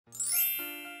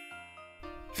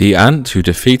The Ant Who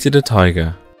Defeated a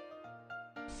Tiger.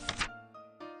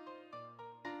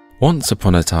 Once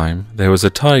upon a time, there was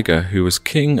a tiger who was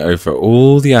king over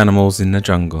all the animals in the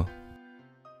jungle.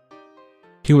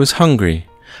 He was hungry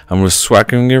and was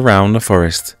swaggering around the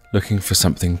forest looking for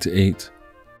something to eat.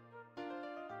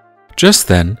 Just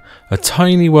then, a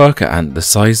tiny worker ant the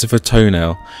size of a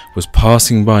toenail was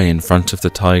passing by in front of the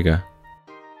tiger.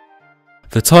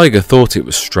 The tiger thought it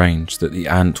was strange that the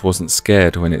ant wasn't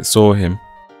scared when it saw him.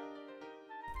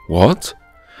 What?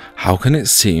 How can it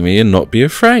see me and not be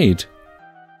afraid?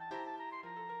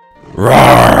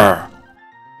 Roar!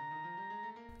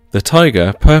 The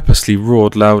tiger purposely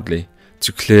roared loudly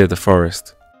to clear the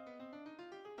forest.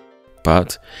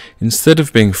 But instead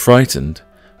of being frightened,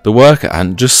 the worker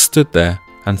ant just stood there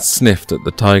and sniffed at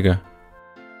the tiger.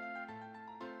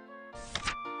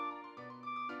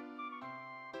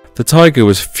 The tiger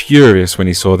was furious when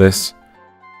he saw this.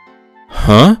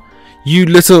 Huh? You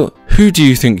little... Who do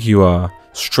you think you are,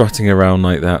 strutting around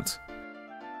like that?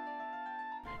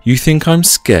 You think I'm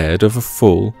scared of a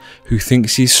fool who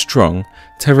thinks he's strong,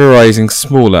 terrorizing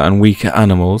smaller and weaker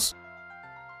animals?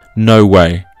 No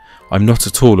way. I'm not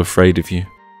at all afraid of you.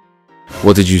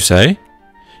 What did you say?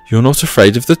 You're not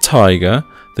afraid of the tiger,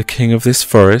 the king of this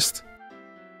forest?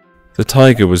 The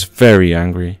tiger was very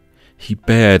angry. He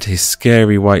bared his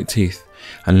scary white teeth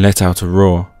and let out a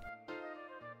roar.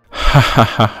 Ha ha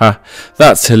ha ha,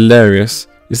 that's hilarious.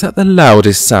 Is that the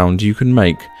loudest sound you can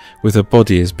make with a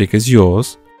body as big as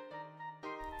yours?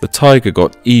 The tiger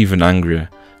got even angrier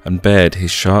and bared his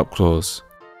sharp claws.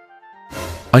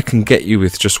 I can get you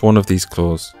with just one of these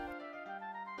claws.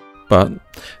 But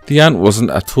the ant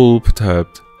wasn't at all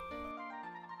perturbed.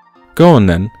 Go on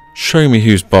then, show me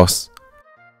who's boss.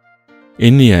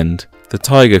 In the end, the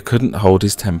tiger couldn't hold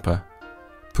his temper,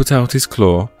 put out his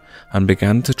claw, and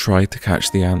began to try to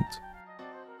catch the ant.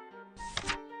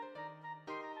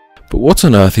 But what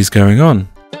on earth is going on?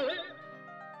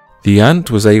 The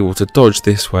ant was able to dodge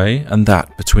this way and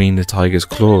that between the tiger's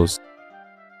claws,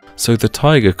 so the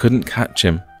tiger couldn't catch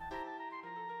him.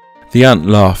 The ant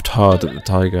laughed hard at the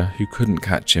tiger who couldn't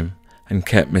catch him and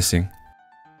kept missing.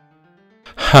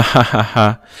 Ha ha ha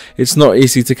ha, it's not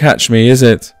easy to catch me, is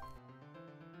it?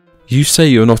 You say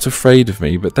you're not afraid of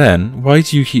me, but then why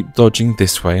do you keep dodging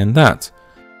this way and that?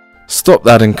 Stop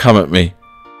that and come at me.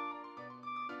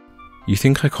 You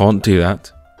think I can't do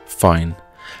that? Fine.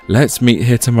 Let's meet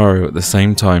here tomorrow at the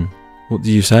same time. What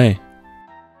do you say?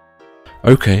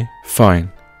 Okay,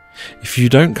 fine. If you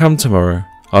don't come tomorrow,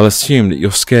 I'll assume that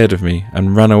you're scared of me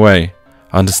and run away.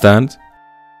 Understand?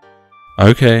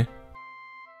 Okay.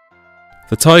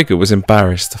 The tiger was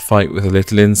embarrassed to fight with a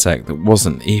little insect that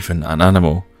wasn't even an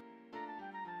animal.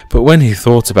 But when he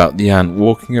thought about the ant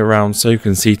walking around so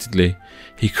conceitedly,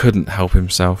 he couldn't help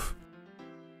himself.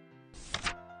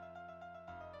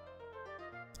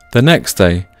 The next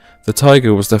day, the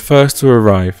tiger was the first to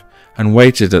arrive and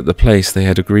waited at the place they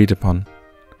had agreed upon.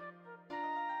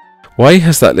 Why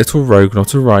has that little rogue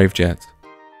not arrived yet?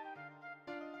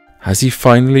 Has he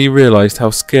finally realized how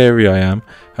scary I am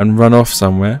and run off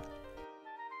somewhere?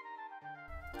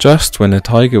 Just when the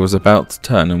tiger was about to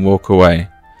turn and walk away,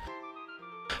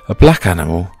 a black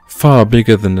animal, far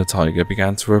bigger than the tiger,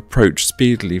 began to approach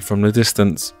speedily from the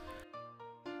distance.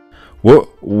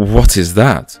 What is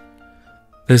that?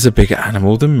 There's a bigger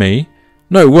animal than me?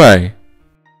 No way!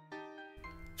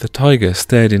 The tiger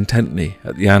stared intently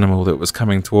at the animal that was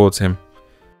coming towards him.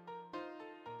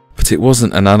 But it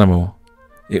wasn't an animal.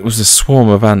 It was a swarm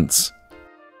of ants.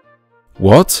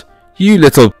 What? You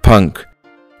little punk!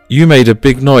 You made a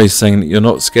big noise saying that you're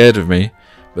not scared of me,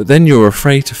 but then you're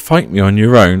afraid to fight me on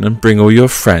your own and bring all your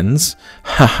friends?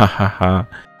 Ha ha ha ha.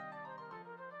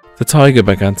 The tiger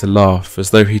began to laugh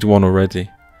as though he'd won already.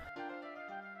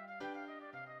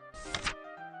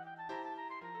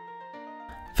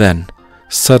 Then,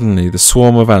 suddenly the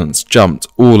swarm of ants jumped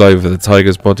all over the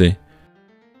tiger's body.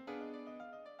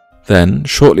 Then,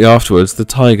 shortly afterwards, the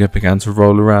tiger began to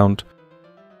roll around.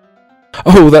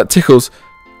 Oh, that tickles!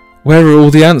 Where are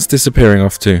all the ants disappearing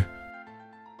off to?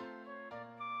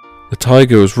 The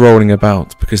tiger was rolling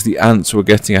about because the ants were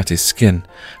getting at his skin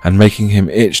and making him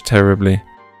itch terribly.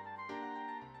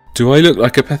 Do I look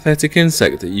like a pathetic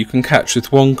insect that you can catch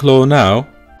with one claw now?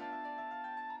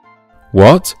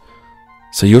 What?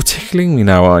 So you're tickling me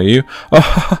now, are you?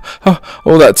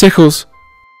 Oh, that tickles!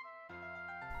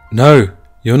 No,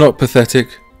 you're not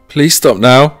pathetic. Please stop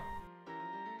now.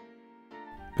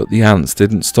 But the ants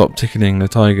didn't stop tickling the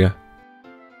tiger.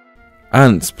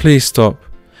 Ants, please stop.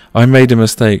 I made a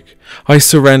mistake. I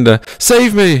surrender.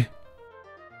 Save me!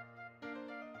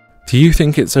 Do you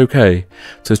think it's okay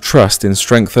to trust in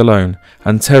strength alone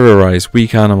and terrorize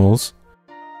weak animals?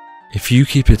 If you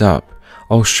keep it up,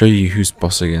 I'll show you who's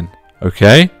boss again,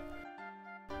 okay?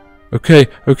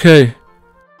 Okay.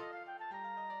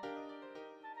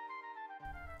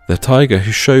 The tiger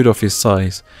who showed off his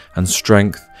size and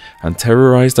strength and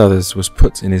terrorized others was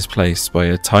put in his place by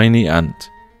a tiny ant.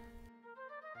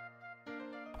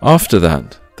 After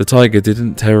that, the tiger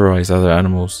didn't terrorize other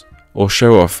animals or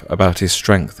show off about his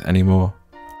strength anymore.